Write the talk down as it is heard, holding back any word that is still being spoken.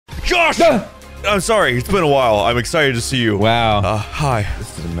Josh! I'm sorry, it's been a while. I'm excited to see you. Wow. Hi.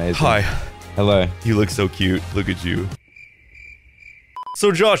 This is amazing. Hi. Hello. You look so cute. Look at you.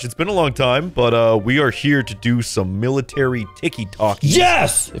 So, Josh, it's been a long time, but we are here to do some military ticky-talkie.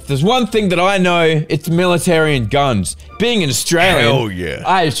 Yes! If there's one thing that I know, it's military and guns. Being an Australian, hell yeah.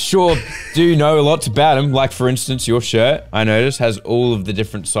 I sure do know a lot about them. Like, for instance, your shirt, I noticed, has all of the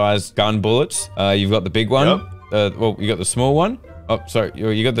different size gun bullets. You've got the big one. Yep. Well, you got the small one. Oh, sorry,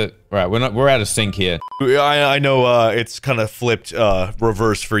 you got the... Right, we're out of sync here. I know it's kind of flipped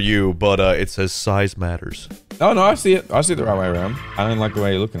reverse for you, but it says size matters. Oh, no, I see it. I see it the right way around. I don't like the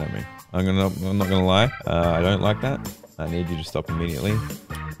way you're looking at me. I'm not gonna lie. I don't like that. I need you to stop immediately.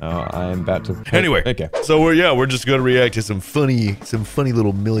 I am about to... Anyway, okay. So we're just gonna react to some funny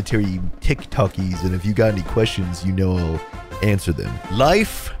little military TikTokies, and if you got any questions, you know I'll answer them.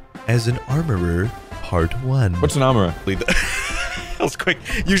 Life as an armorer, part 1. What's an armorer? That was quick.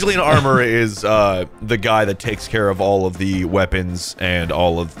 Usually an armorer is the guy that takes care of all of the weapons and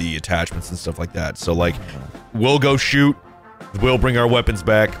all of the attachments and stuff like that. So like, we'll go shoot, we'll bring our weapons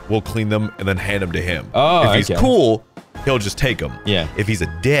back, we'll clean them, and then hand them to him. Oh, if he's cool, he'll just take them. Yeah. If he's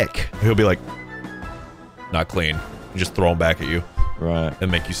a dick, he'll be like, not clean, and just throw them back at you. Right. And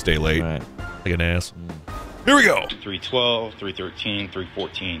make you stay late. Right. Like an ass. Here we go. 312, 313,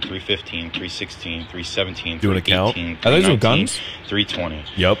 314, 315, 316, 317, Do an 318, account. Are those all guns? 320.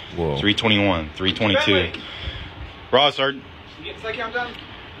 Yep. Whoa. 321, 322. Raw, Sergeant. You get the count done?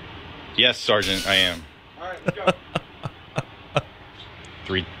 Yes, Sergeant, I am. Alright, let's go.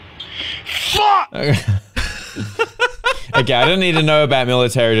 3. Okay, I don't need to know about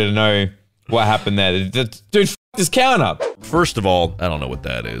military to know what happened there. Dude, f this counter. First of all, I don't know what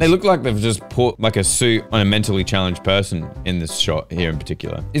that is. They look like they've just put like a suit on a mentally challenged person in this shot here in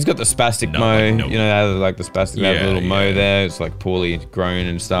particular. He's got the spastic mow, you know, like the spastic, they have a little mow there. It's like poorly grown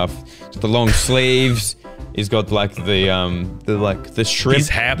and stuff. It's the long sleeves. He's got like the shrimp, He's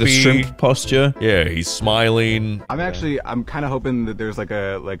happy. the shrimp posture. Yeah, he's smiling. I'm kind of hoping that there's like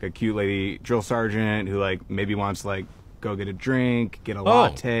a cute lady drill sergeant who like maybe wants to like go get a drink, get a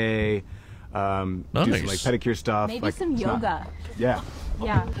latte, do some like pedicure stuff. Maybe like, some yoga. Yeah.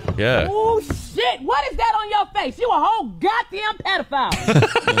 Yeah. Yeah. Oh shit! What is that on your face? You a whole goddamn pedophile!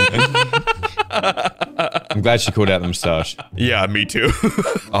 I'm glad she called out the moustache. Yeah, me too.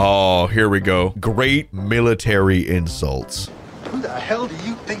 Oh, here we go. Great military insults. Who the hell do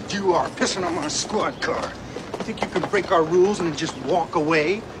you think you are, pissing on my squad car? You think you can break our rules and then just walk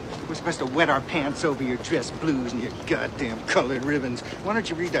away? We're supposed to wet our pants over your dress blues and your goddamn colored ribbons. Why don't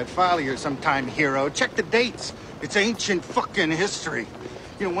you read that file of yours sometime, hero? Check the dates. It's ancient fucking history.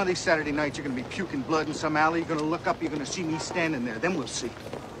 You know, one of these Saturday nights, you're gonna be puking blood in some alley. You're gonna look up, you're gonna see me standing there. Then we'll see.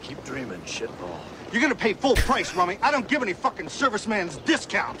 Keep dreaming, shitball. You're gonna pay full price, Rummy. I don't give any fucking serviceman's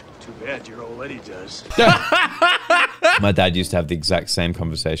discount. Too bad your old lady does. My dad used to have the exact same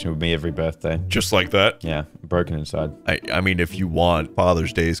conversation with me every birthday. Just like that? Yeah, broken inside. I mean, if you want,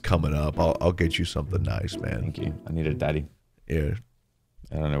 Father's Day is coming up. I'll get you something nice, man. Thank you. I need a daddy. Yeah.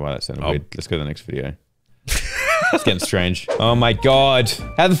 I don't know why that sounded weird. Let's go to the next video. It's getting strange. Oh my god.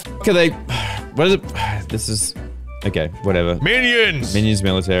 How the f are they? What is it? This is... Okay, whatever. Minions! Minions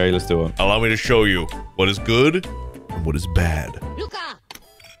military, let's do it. Allow me to show you what is good and what is bad.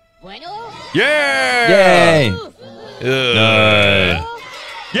 Yeah! Yay! No.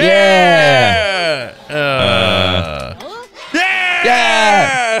 Yeah!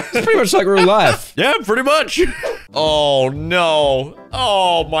 Yeah! It's pretty much like real life. Yeah, pretty much. Oh no.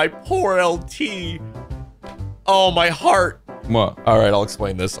 Oh, my poor LT. Oh, my heart. What? All right, I'll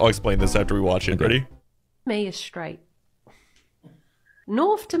explain this. I'll explain this after we watch it. Okay. Ready? Me is straight.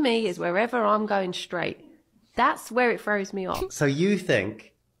 North to me is wherever I'm going straight. That's where it throws me off. So you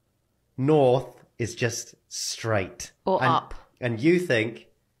think north is just straight. Or up. And you think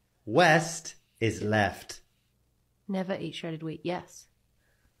west is left. Never eat shredded wheat, yes.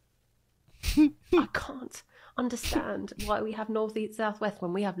 I can't understand why we have north, east, south, west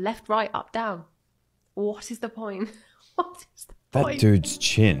when we have left, right, up, down. What is the point? What is the point? That dude's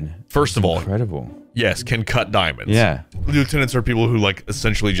chin. First of all, incredible. Yes, can cut diamonds. Yeah. Lieutenants are people who like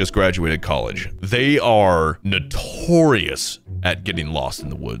essentially just graduated college. They are notorious at getting lost in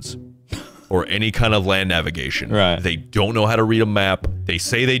the woods or any kind of land navigation. Right. They don't know how to read a map. They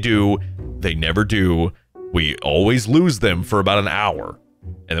say they do. They never do. We always lose them for about an hour.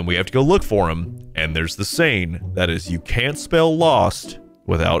 And then we have to go look for them. And there's the saying that is, you can't spell lost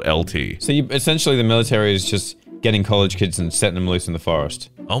without LT. So essentially the military is just getting college kids and setting them loose in the forest.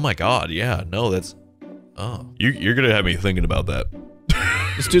 Oh my god, yeah. No, that's... Oh. You're gonna have me thinking about that.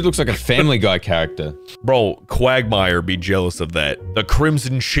 This dude looks like a Family Guy character. Bro, Quagmire be jealous of that. The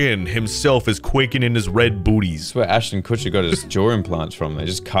Crimson Chin himself is quaking in his red booties. That's where Ashton Kutcher got his jaw implants from. They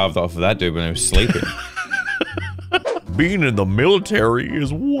just carved off of that dude when he was sleeping. Being in the military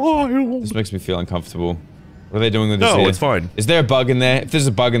is wild. This makes me feel uncomfortable. What are they doing with this No, ear? it's fine. Is there a bug in there? If there's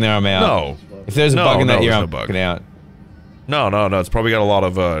a bug in there, I'm out. No. If there's a bug in that ear, I'm bug. fucking out. No. It's probably got a lot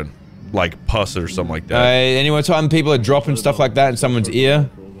of, like, pus or something like that. Any time people are dropping stuff like that in someone's ear,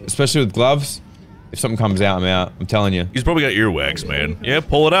 especially with gloves, if something comes out, I'm out. I'm telling you. He's probably got earwax, man. Yeah,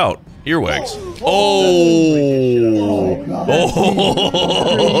 pull it out. Earwax. Did you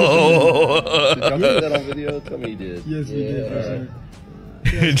put that on video? Tell me you did. Yes, we did.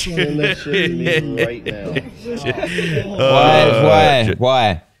 Send that shit to me right now.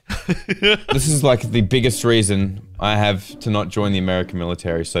 Why? This is like the biggest reason I have to not join the American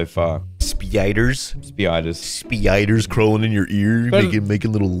military so far. Spiders crawling in your ear,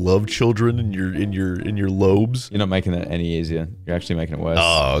 making little love children in your lobes. You're not making that any easier. You're actually making it worse.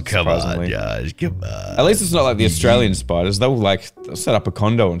 Oh, come on, Josh, come on. At least it's not like the Australian spiders. They'll set up a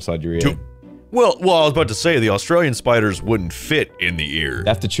condo inside your ear. Well, I was about to say the Australian spiders wouldn't fit in the ear. They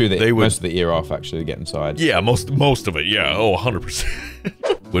have to chew most of the ear off actually to get inside. Yeah, most of it. Yeah. Oh, 100%.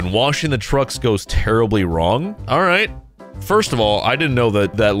 When washing the trucks goes terribly wrong. All right. First of all, I didn't know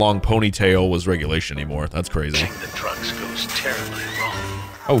that long ponytail was regulation anymore. That's crazy. The trucks goes terribly wrong.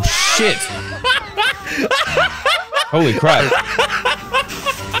 Oh shit! Holy crap!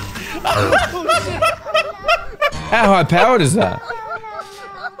 How high powered is that?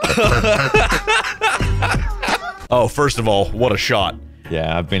 Oh, first of all, what a shot.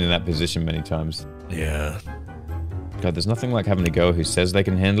 Yeah, I've been in that position many times. Yeah. God, there's nothing like having a girl who says they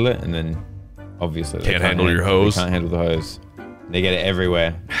can handle it, and then obviously they can't handle your hose. They can't handle the hose. They get it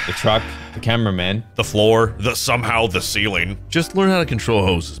everywhere. The truck, the cameraman, the floor, somehow the ceiling. Just learn how to control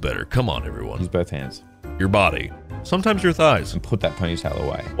hoses better. Come on, everyone. Use both hands. Your body. Sometimes your thighs. And put that ponytail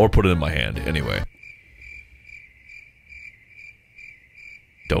away. Or put it in my hand. Anyway.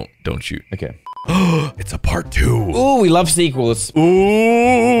 Don't shoot. Okay. It's a part 2. Ooh, we love sequels.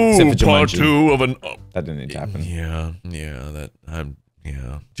 Ooh, part 2 of an. That didn't need to happen. Yeah.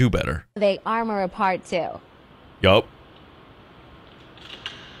 Do better. They armor a part 2. Yup.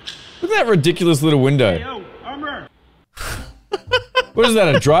 Look at that ridiculous little window. Hey, yo, armor. What is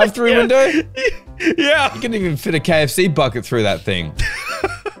that? A drive-through window? Yeah. You can even fit a KFC bucket through that thing.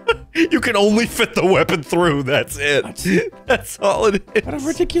 You can only fit the weapon through. That's it. That's all it is. What a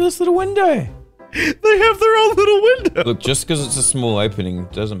ridiculous little window. They have their own little window. Look, just because it's a small opening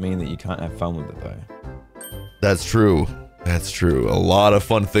doesn't mean that you can't have fun with it, though. That's true. That's true. A lot of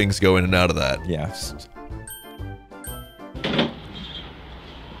fun things go in and out of that. Yeah.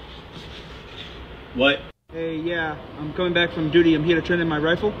 What? Hey, yeah, I'm coming back from duty. I'm here to turn in my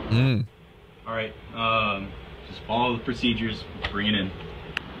rifle. All right. Just follow the procedures. Bring it in.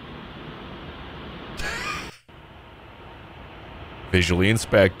 Visually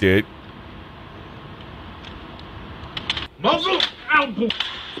inspect it. Muzzle out.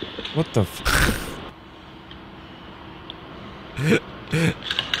 What the f-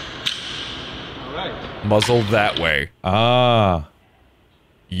 Alright. Muzzle that way. Ah.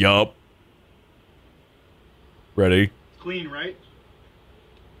 Yup. Ready? Clean, right?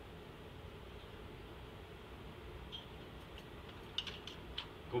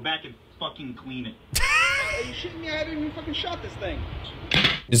 Go back and fucking clean it. Are you shitting me? I hadn't even fucking shot this thing.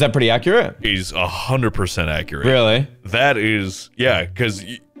 Is that pretty accurate? He's 100% accurate. Really? That is, yeah, because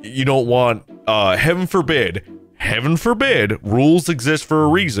you don't want, heaven forbid, rules exist for a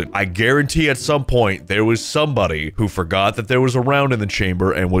reason. I guarantee at some point there was somebody who forgot that there was a round in the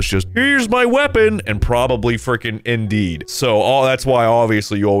chamber and was just, here's my weapon, and probably freaking indeed. So that's why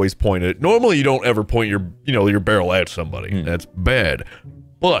obviously you always point it. Normally you don't ever point your, your barrel at somebody. That's bad.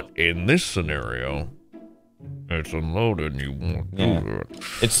 But in this scenario, it's unloaded and you won't do it.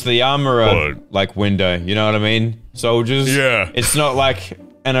 It's the armorer, like, window, you know what I mean? Soldiers. Yeah. It's not like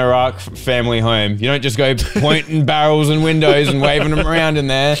an Iraq family home. You don't just go pointing barrels and windows and waving them around in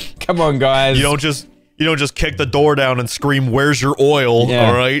there. Come on, guys. You don't just kick the door down and scream, "Where's your oil?" Yeah,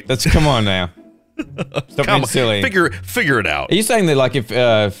 all right? come on now. Stop being silly. Figure it out. Are you saying that, like,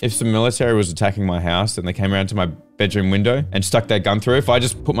 if some military was attacking my house and they came around to my bedroom window and stuck their gun through, if I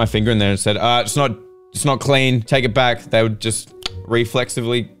just put my finger in there and said, it's not clean, take it back, they would just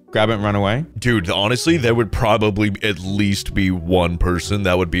reflexively grab it and run away? Dude, honestly, there would probably at least be one person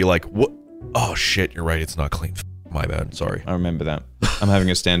that would be like, what? Oh shit, you're right, it's not clean. My bad, sorry. I remember that. I'm having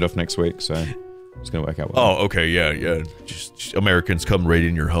a standoff next week, so it's gonna work out well. Oh, okay, yeah. Just Americans come right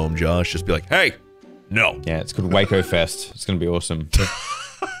in your home, Josh. Just be like, hey, no. Yeah, it's called Waco Fest. It's gonna be awesome.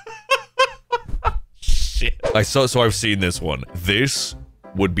 So I've seen this one. This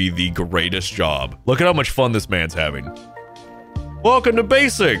would be the greatest job. Look at how much fun this man's having. Welcome to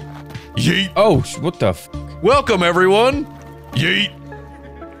basic. Yeet. Oh, what the f? Welcome, everyone. Yeet.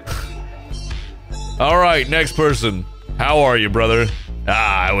 All right, next person. How are you, brother?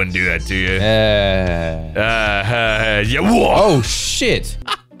 Ah, I wouldn't do that to you. Yeah. Whoa. Oh, shit.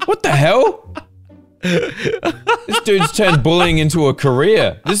 What the hell? This dude's turned bullying into a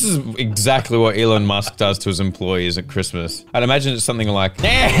career. This is exactly what Elon Musk does to his employees at Christmas. I'd imagine it's something like,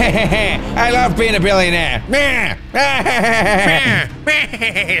 I love being a billionaire.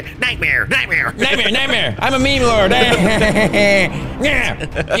 Nightmare. I'm a meme lord.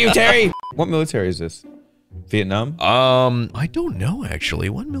 You, Terry. What military is this? Vietnam? I don't know actually.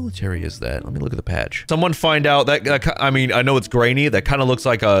 What military is that? Let me look at the patch. Someone find out that, I mean, I know it's grainy. That kind of looks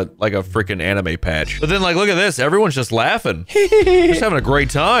like a freaking anime patch. But then, like, look at this. Everyone's just laughing. Just having a great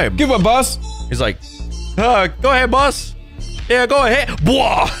time. Give up, boss. He's like, go ahead, boss. Yeah, go ahead.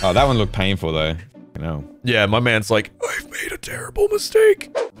 Blah. Oh, that one looked painful though. No. Yeah, my man's like, I've made a terrible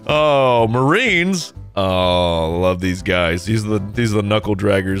mistake. Oh, Marines. Oh, love these guys. These are the knuckle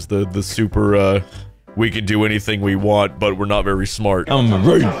draggers. The super. We can do anything we want, but we're not very smart. I'm a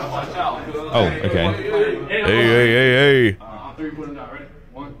Marine. Oh, okay. Hey. Three, put them down, ready?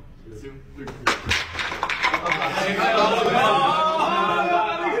 1, 2, 3. Hey,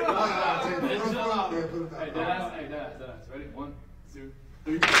 Daz. Ready? 1, 2,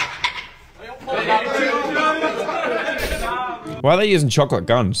 3. Why are they using chocolate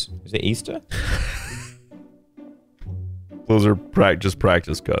guns? Is it Easter? Those are just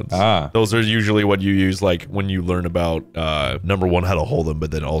practice guns. Ah. Those are usually what you use, like, when you learn about, number one, how to hold them,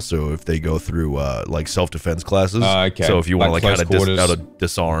 but then also if they go through, like, self-defense classes. Okay. So if you want, like, how to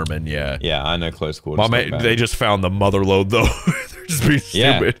disarm and, yeah. Yeah, I know close quarters. They just found the mother load, though. They're just being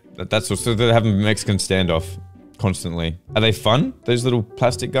stupid. Yeah, that's what, so they're having Mexican standoff constantly. Are they fun? Those little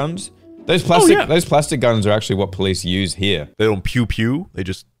plastic guns? Those plastic guns are actually what police use here. They don't pew-pew? They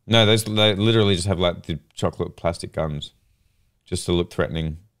just... No, they literally just have, like, the chocolate plastic guns. Just to look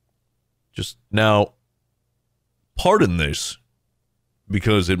threatening. Just now, pardon this,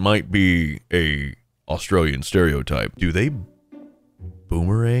 because it might be a Australian stereotype. Do they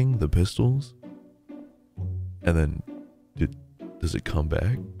boomerang the pistols? And then, does it come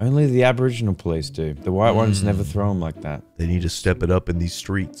back? Only the Aboriginal police do. The white ones never throw them like that. They need to step it up in these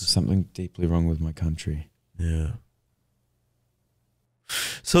streets. Something deeply wrong with my country. Yeah.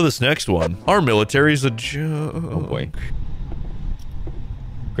 So this next one, our military's a joke. Oh boy.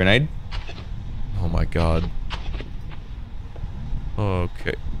 Grenade? Oh my god.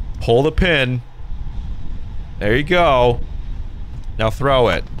 Okay. Pull the pin. There you go. Now throw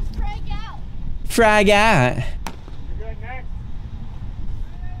it. Frag out.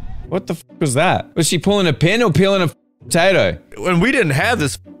 What the f was that? Was she pulling a pin or peeling a potato? And we didn't have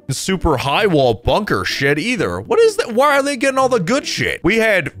this super high wall bunker shit either. What is that? Why are they getting all the good shit? We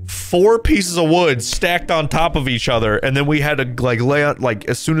had 4 pieces of wood stacked on top of each other, and then we had to like lay out, like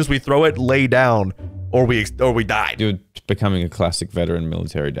as soon as we throw it, lay down, or we died. You're becoming a classic veteran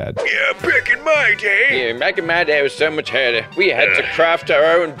military dad. Yeah, back in my day. Yeah, back in my day it was so much harder. We had to craft our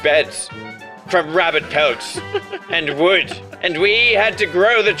own beds from rabbit pelts and wood. And we had to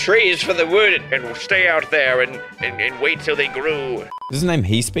grow the trees for the wood and stay out there and wait till they grew. Is his name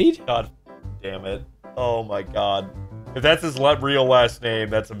He-Speed? God damn it. Oh my god. If that's his real last name,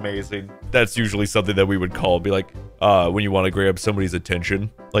 that's amazing. That's usually something that we would call, be like, when you want to grab somebody's attention.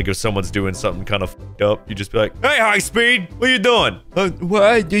 Like if someone's doing something kind of f***ed up, you just be like, hey, High Speed, what are you doing?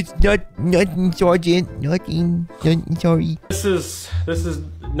 What? It's nothing, Sergeant. Nothing, sorry. This is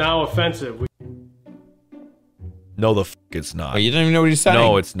now offensive. No, the f it's not. Oh, you don't even know what he's saying?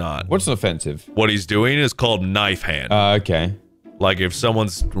 No, it's not. What's offensive? What he's doing is called knife hand. Okay. Like if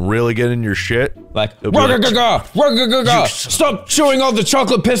someone's really getting your shit, like stop chewing all the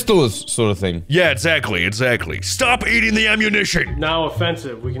chocolate pistols, sort of thing. Yeah, exactly. Stop eating the ammunition. Now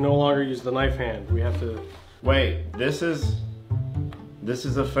offensive. We can no longer use the knife hand. We have to. Wait, this is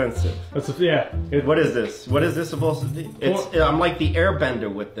offensive. Yeah. What is this? What is this supposed to be? I'm like the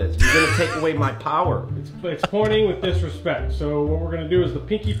airbender with this. You're gonna take away my power. It's pointing with disrespect. So what we're gonna do is the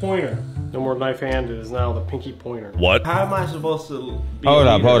pinky pointer. No more knife hand. It is now the pinky pointer. What? How am I supposed to be Hold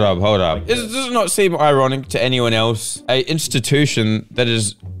up. Does it not seem ironic to anyone else? An institution that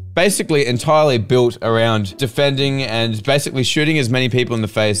is basically entirely built around defending and basically shooting as many people in the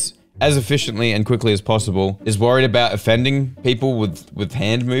face as efficiently and quickly as possible is worried about offending people with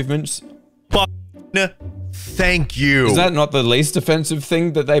hand movements? Thank you. Is that not the least offensive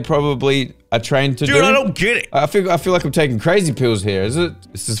thing that they probably are trained to do? Dude, I don't get it. I feel like I'm taking crazy pills here. Is it?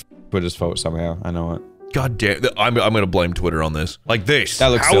 This is Twitter's fault somehow. I know it. God damn, I'm gonna blame Twitter on this. Like this. That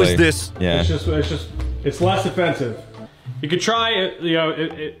looks How silly. is this? Yeah. It's less offensive. You could try it, you know,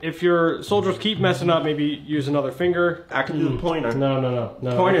 if your soldiers keep messing up, maybe use another finger. I can do the pointer. No.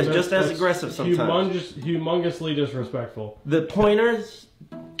 Pointer's just as aggressive sometimes. Humongously disrespectful. The pointers?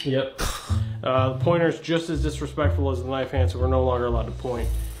 Yep. The pointer's just as disrespectful as the knife hand, so we're no longer allowed to point.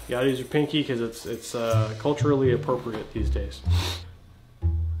 You gotta use your pinky because it's culturally appropriate these days.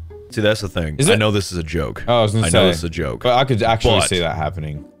 See, that's the thing. I know this is a joke. Oh, I was gonna say. know this is a joke. But I could actually see that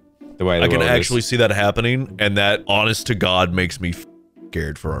happening. The way I can actually see that happening, and that, honest to God, makes me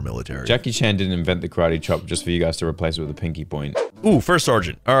scared for our military. Jackie Chan didn't invent the karate chop just for you guys to replace it with a pinky point. Ooh, first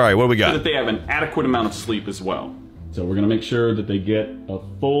sergeant. All right, what do we got? That they have an adequate amount of sleep as well. So we're gonna make sure that they get a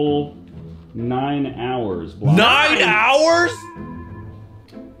full 9 hours. 9 hours?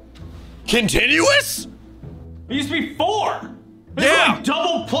 Continuous? It used to be 4. Yeah. Like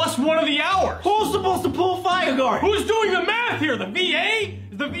double plus 1 of the hours. Who's supposed to pull fire guard? Who's doing the math here? The VA?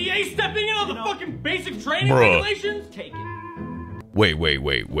 Is the VA stepping in on the fucking basic training Bruh. regulations? Take it.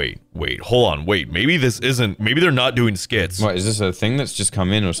 Wait. Hold on, wait. Maybe this isn't, maybe they're not doing skits. What, is this a thing that's just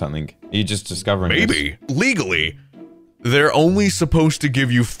come in or something? Are you just discovering Maybe. Legally, they're only supposed to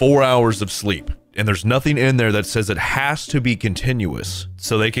give you 4 hours of sleep. And there's nothing in there that says it has to be continuous.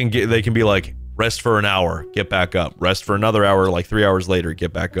 So they can be like, rest for an hour, get back up. Rest for another hour, like 3 hours later,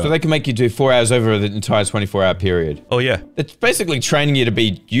 get back up. So they can make you do 4 hours over the entire 24-hour period. Oh, yeah. It's basically training you to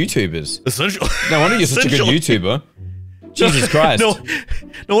be YouTubers. Essentially. No wonder you're such a good YouTuber. Jesus Christ.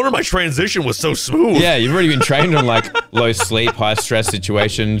 No wonder my transition was so smooth. Yeah, you've already been trained on like low sleep, high stress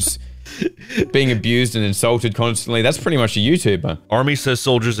situations, being abused and insulted constantly. That's pretty much a YouTuber. Army says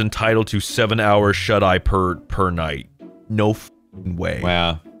soldiers entitled to 7 hours shut-eye per night. No f***ing way.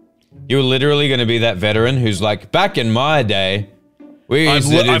 Wow. You're literally going to be that veteran who's like, back in my day, we used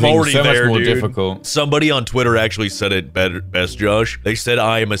to do things so much more difficult. Somebody on Twitter actually said it best, Josh. They said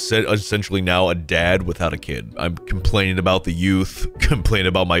I am essentially now a dad without a kid. I'm complaining about the youth, complaining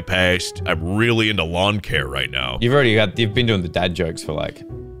about my past. I'm really into lawn care right now. You've been doing the dad jokes for like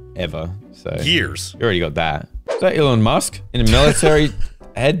ever. So years. You already got that. Is that Elon Musk in a military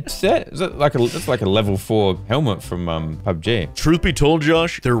headset? Is that like it's like a level 4 helmet from PUBG? Truth be told,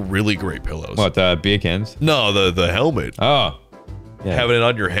 Josh, they're really great pillows. What, beer cans? No, the helmet. Oh. Yeah. Having it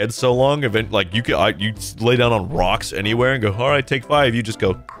on your head so long, like you lay down on rocks anywhere and go, all right, take 5. You just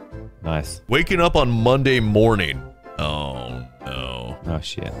go. Nice. Waking up on Monday morning. Oh, no. Oh,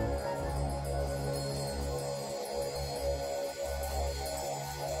 shit.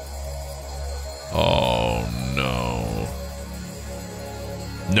 Oh, no.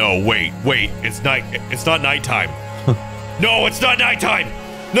 No, wait. It's night. It's not nighttime. No, it's not nighttime.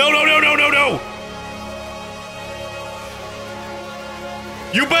 No.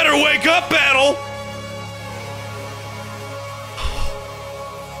 You better wake up, Battle.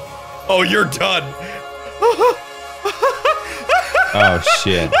 Oh, you're done. Oh,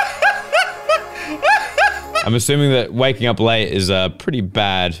 shit. I'm assuming that waking up late is pretty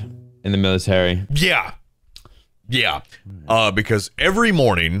bad in the military. Yeah. Because every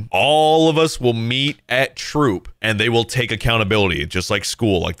morning, all of us will meet at troop, and they will take accountability, just like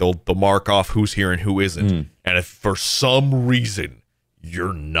school. Like they'll mark off who's here and who isn't. And if for some reason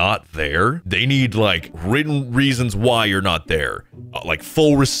you're not there, they need like written reasons why you're not there, like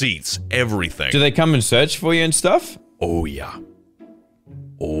full receipts, everything. Do they come and search for you and stuff? Oh yeah.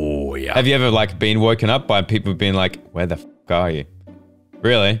 Have you ever like been woken up by people being like, where the f are you?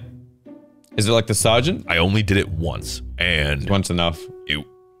 Really? Is it like the sergeant? I only did it once, and once enough.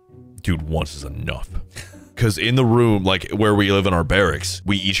 Dude, once is enough. Because in the room, like where we live in our barracks,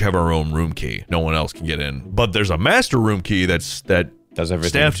 we each have our own room key. No one else can get in. But there's a master room key that does everything.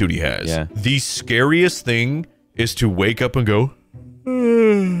 Staff duty has. Yeah. The scariest thing is to wake up and go,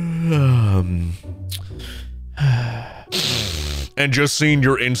 and just seeing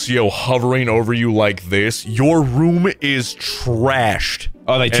your NCO hovering over you like this. Your room is trashed.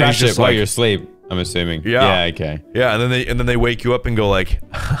 Oh, they trashed it while you're asleep, I'm assuming. Yeah. Yeah, okay. Yeah, and then they wake you up and go like,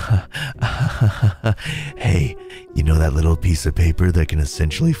 hey, you know that little piece of paper that can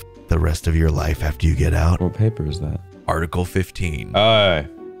essentially f the rest of your life after you get out? What paper is that? Article 15. Oh,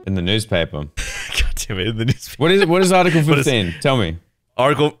 in the newspaper. God damn it, in the newspaper. What is Article 15? Tell me.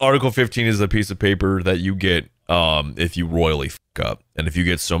 Article 15 is a piece of paper that you get if you royally f up. And if you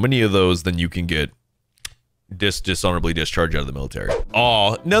get so many of those, then you can get dishonorably discharged out of the military.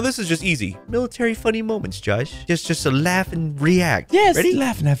 Oh, no, this is just easy. Military funny moments, Josh. Just to laugh and react. Yes, ready?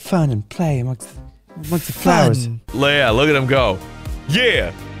 Laugh and have fun and play amongst the flowers. Yeah, look at him go.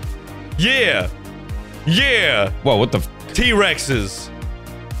 Yeah. Whoa, what the f? T-Rexes.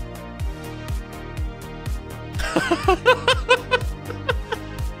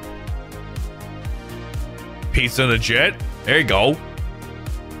 Pizza in a jet? There you go.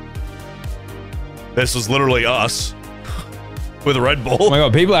 This was literally us. With a Red Bull. Oh my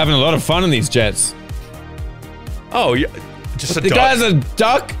god, people are having a lot of fun in these jets. Oh, yeah. Just a duck. The guy's a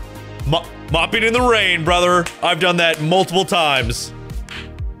duck? Mopping in the rain, brother. I've done that multiple times.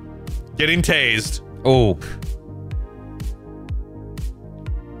 Getting tased. Oh.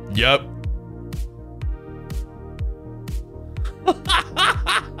 Yep.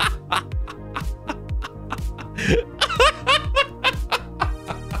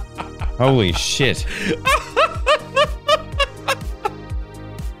 Holy shit.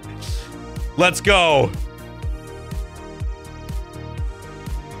 Let's go.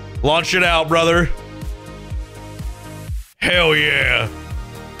 Launch it out, brother. Hell yeah.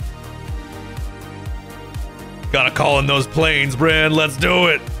 Gotta call in those planes, Brand. Let's do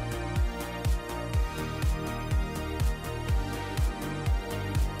it.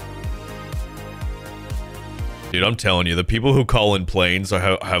 Dude, I'm telling you, the people who call in planes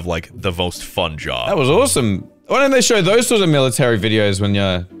have like the most fun job. That was awesome. Why don't they show those sort of military videos when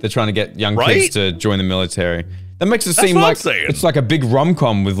they're trying to get young kids to join the military? That makes it seem like it's like a big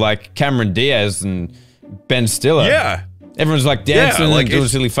rom-com with like Cameron Diaz and Ben Stiller. Yeah. Everyone's like dancing like and doing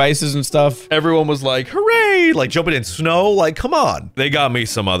silly faces and stuff. Everyone was like, hooray! Like jumping in snow. Like, come on. They got me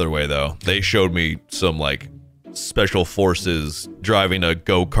some other way though. They showed me some like special forces driving a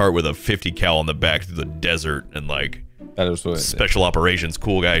go-kart with a 50 cal on the back through the desert and like that was what, special operations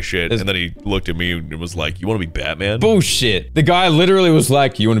cool guy shit. And then he looked at me and was like, you want to be Batman? Bullshit. The guy literally was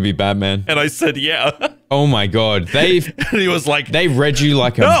like, you want to be Batman? And I said, yeah. Oh my god. And he was like, they read you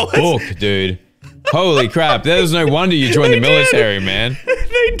like a book, dude. Holy crap. There's no wonder you joined the military, man.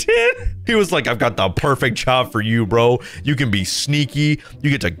 They did. He was like, I've got the perfect job for you, bro. You can be sneaky. You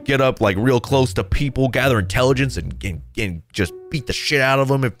get to get up like real close to people, gather intelligence, and just beat the shit out of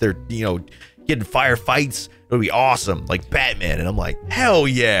them if they're, you know, getting firefights. It would be awesome, like Batman. And I'm like, hell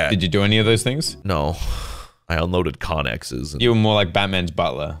yeah. Did you do any of those things? No. I unloaded Connexes. You were more like Batman's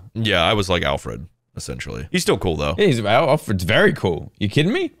butler. Yeah, I was like Alfred, essentially. He's still cool, though. Yeah, Alfred's very cool. You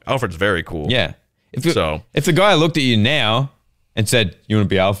kidding me? Alfred's very cool. Yeah. If the guy looked at you now and said, you want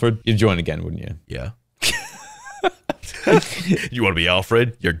to be Alfred, you'd join again, wouldn't you? Yeah. You want to be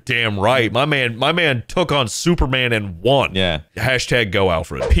Alfred? You're damn right. My man took on Superman and won. Yeah. Hashtag go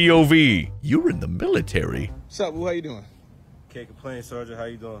Alfred. POV. You were in the military. What's up, Boo? How you doing? Can't complain, Sergeant. How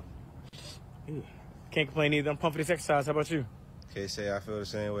you doing? Can't complain either. I'm pumped for this exercise. How about you? Can't say I feel the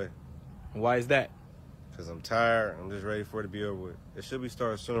same way. Why is that? Because I'm tired. I'm just ready for it to be over with. It should be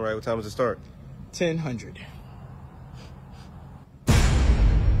starting sooner, right? What time does it start? 10:00.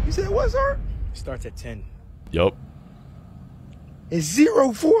 You said what, sir? It starts at 10. Yup. It's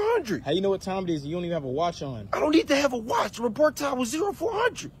 0400. How you know what time it is? You don't even have a watch on. I don't need to have a watch. The report time was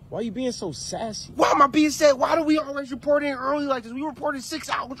 0400. Why are you being so sassy? Why am I being sad? Why do we always report in early like this? We reported 6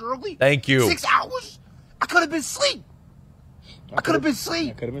 hours early. Thank you. 6 hours? I could have been asleep. I could have been asleep.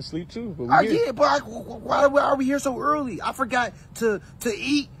 I could have been asleep too. But yeah, but why are we here so early? I forgot to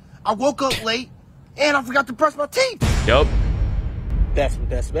eat. I woke up late, and I forgot to brush my teeth. Yup. That's what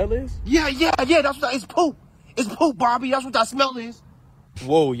that smell is? Yeah. That's what it's poop. It's poop, Bobby. That's what that smell is.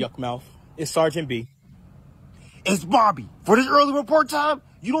 Whoa, yuck mouth. It's Sergeant B. It's Bobby. For this early report time,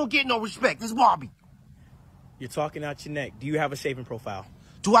 you don't get no respect. It's Bobby. You're talking out your neck. Do you have a shaving profile?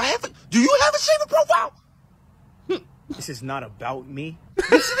 Do you have a shaving profile? This is not about me.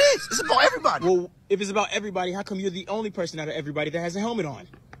 Yes, it is. It's about everybody. Well, if it's about everybody, how come you're the only person out of everybody that has a helmet on?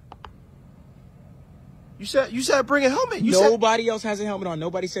 You said bring a helmet. Nobody else has a helmet on.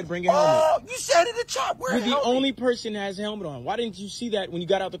 Nobody said bring a helmet. Oh, you said in the chat. You're the only person that has a helmet on. Why didn't you see that when you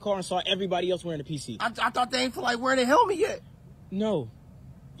got out the car and saw everybody else wearing a PC? I thought they ain't feel like wearing a helmet yet. No.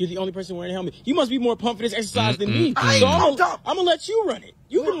 You're the only person wearing a helmet. You must be more pumped for this exercise than me. I ain't pumped up. I'm going to let you run it.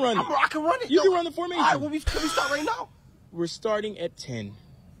 You can run it. I can run it. You can run the formation. All right, can we start right now? We're starting at 10.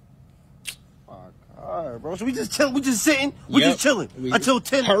 All right, bro. So we just chilling. We just sitting. We just chilling until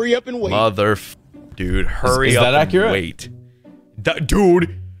 10. Hurry up and wait. Dude, hurry is up that accurate? and wait.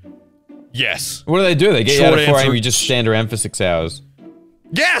 Dude. Yes. What do they do? They get you out Short at 4 answer. AM, you just stand around for 6 hours.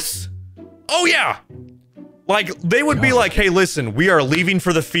 Yes. Oh yeah. Like they would be like, "Hey, listen, we are leaving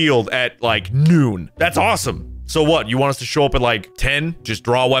for the field at like noon." That's awesome. So what? You want us to show up at like 10? Just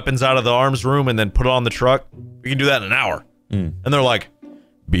draw weapons out of the arms room and then put it on the truck? We can do that in an hour. And they're like,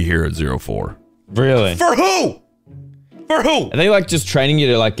 "Be here at 04." Really? For who? For who? Are they like just training you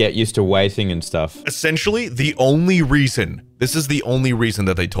to like get used to waiting and stuff? Essentially, the only reason, this is the only reason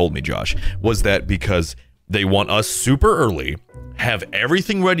that they told me, Josh, was that because they want us super early, have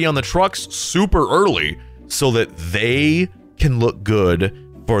everything ready on the trucks super early, so that they can look good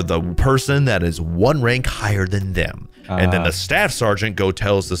for the person that is one rank higher than them. And then the staff sergeant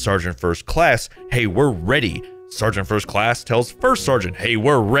tells the sergeant first class, hey, we're ready. Sergeant first class tells first sergeant, hey,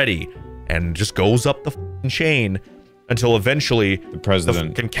 we're ready. And just goes up the chain until eventually the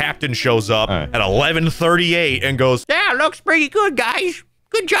president captain shows up at 11:38 and goes, yeah, looks pretty good, guys.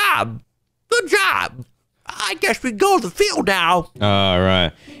 Good job. Good job. I guess we can go to the field now.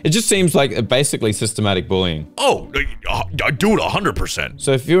 Right. It just seems like basically systematic bullying. Oh, I do it 100%.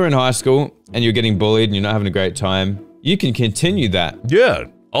 So if you're in high school and you're getting bullied and you're not having a great time, you can continue that. Yeah,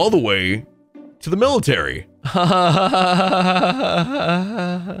 all the way to the military.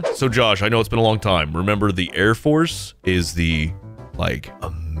 So Josh, I know it's been a long time. Remember, the Air Force is the, like,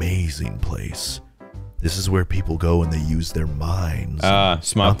 amazing place. This is where people go and they use their minds.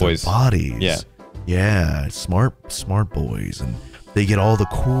 Smart boys. Their bodies. Yeah. Yeah, smart boys, and they get all the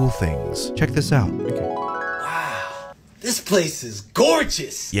cool things. Check this out. Okay. Wow, this place is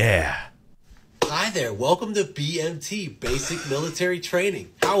gorgeous. Yeah. Hi there, welcome to BMT, Basic Military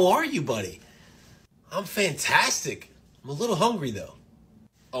Training. How are you, buddy? I'm fantastic. I'm a little hungry, though.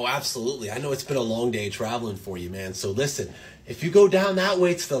 Oh, absolutely. I know it's been a long day traveling for you, man. So listen, if you go down that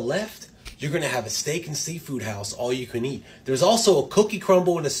way to the left, you're going to have a steak and seafood house, all you can eat. There's also a cookie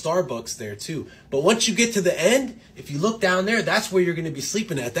crumble and a Starbucks there, too. But once you get to the end, if you look down there, that's where you're going to be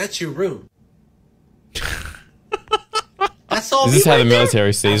sleeping at. That's your room. That's all. Is this how the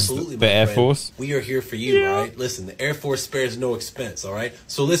military sees the Air Force? We are here for you, all right? Listen, the Air Force spares no expense, all right?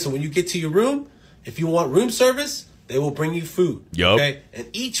 So listen, when you get to your room, if you want room service, they will bring you food. Yup. Okay? And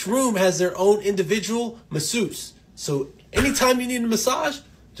each room has their own individual masseuse. So anytime you need a massage,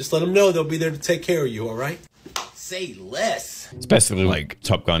 just let them know. They'll be there to take care of you, all right? Say less. It's basically like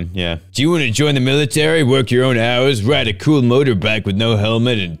Top Gun, yeah. Do you want to join the military, work your own hours, ride a cool motorbike with no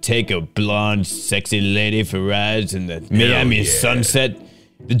helmet, and take a blonde, sexy lady for rides in the Miami sunset?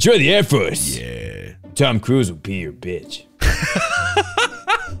 Then join the Air Force. Yeah. Tom Cruise will be your bitch.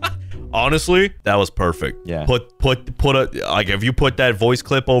 Honestly, that was perfect. Yeah. Put if you put that voice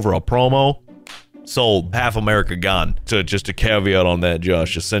clip over a promo, sold. Half America gone. So just a caveat on that,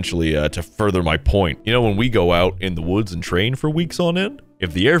 Josh, essentially to further my point. You know, when we go out in the woods and train for weeks on end,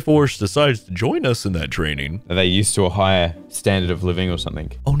 if the Air Force decides to join us in that training... Are they used to a higher standard of living or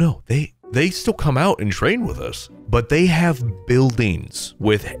something? Oh no, they still come out and train with us. But they have buildings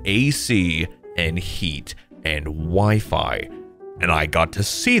with AC and heat and Wi-Fi. And I got to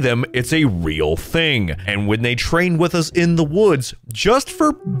see them. It's a real thing. And when they train with us in the woods, just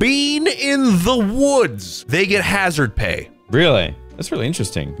for being in the woods, they get hazard pay. Really? That's really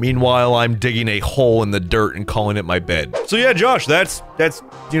interesting. Meanwhile, I'm digging a hole in the dirt and calling it my bed. So yeah, Josh, that's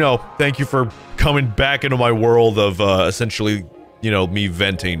you know, thank you for coming back into my world of essentially, you know, me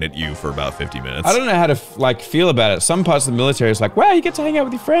venting at you for about 50 minutes. I don't know how to like feel about it. Some parts of the military is like, wow, you get to hang out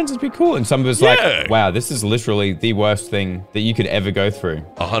with your friends, it'd be cool. And some of it's like, wow, this is literally the worst thing that you could ever go through.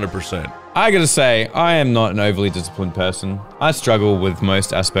 100%. I gotta say, I am not an overly disciplined person. I struggle with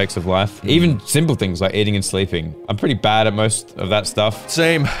most aspects of life, even simple things like eating and sleeping. I'm pretty bad at most of that stuff.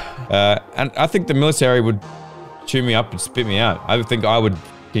 Same. And I think the military would chew me up and spit me out. I would think I would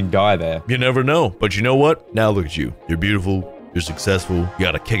die there. You never know. But you know what? Now look at you. You're beautiful. You're successful. You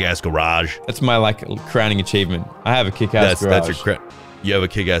got a kick-ass garage. That's my like crowning achievement. I have a kick-ass garage. That's your you have a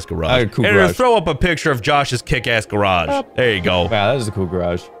kick-ass garage. I have a cool and garage. Throw up a picture of Josh's kick-ass garage. There you go. Wow, that is a cool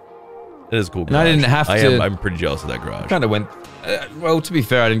garage. It is a cool garage. And I didn't have to. I'm pretty jealous of that garage. Kind of went. Well, to be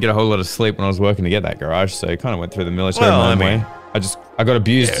fair, I didn't get a whole lot of sleep when I was working to get that garage, so I kind of went through the military my own way. I got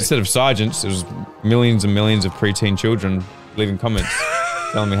abused instead of sergeants. It was millions and millions of preteen children leaving comments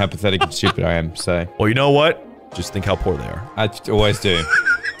telling me how pathetic and stupid I am. So. Well, you know what? Just think how poor they are. I always do.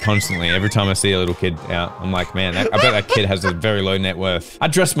 Constantly. Every time I see a little kid out, I'm like, man, I bet that kid has a very low net worth. I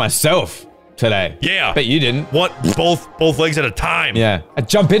dressed myself today. Yeah. Bet you didn't. What? Both legs at a time. Yeah. I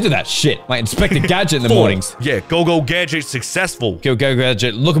jump into that shit. Like Inspector Gadget in the mornings. Yeah. Go Gadget successful. Go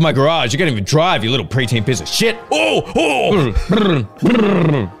Gadget. Look at my garage. You can't even drive, you little preteen piece of shit. Oh!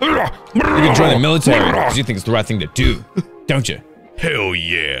 You can join the military because you think it's the right thing to do, don't you? Hell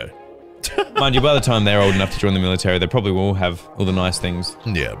yeah. Mind you, by the time they're old enough to join the military, they probably will have all the nice things.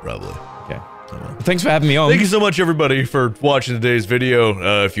 Yeah, probably. Okay. Well, thanks for having me on. Thank you so much, everybody, for watching today's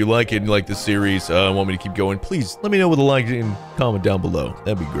video. If you like it and like this series, want me to keep going, please let me know with a like and comment down below.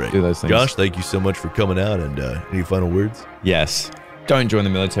 That'd be great. Do those things. Josh, thank you so much for coming out, and any final words? Yes. Don't join the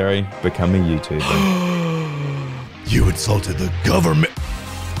military. Become a YouTuber. You insulted the government.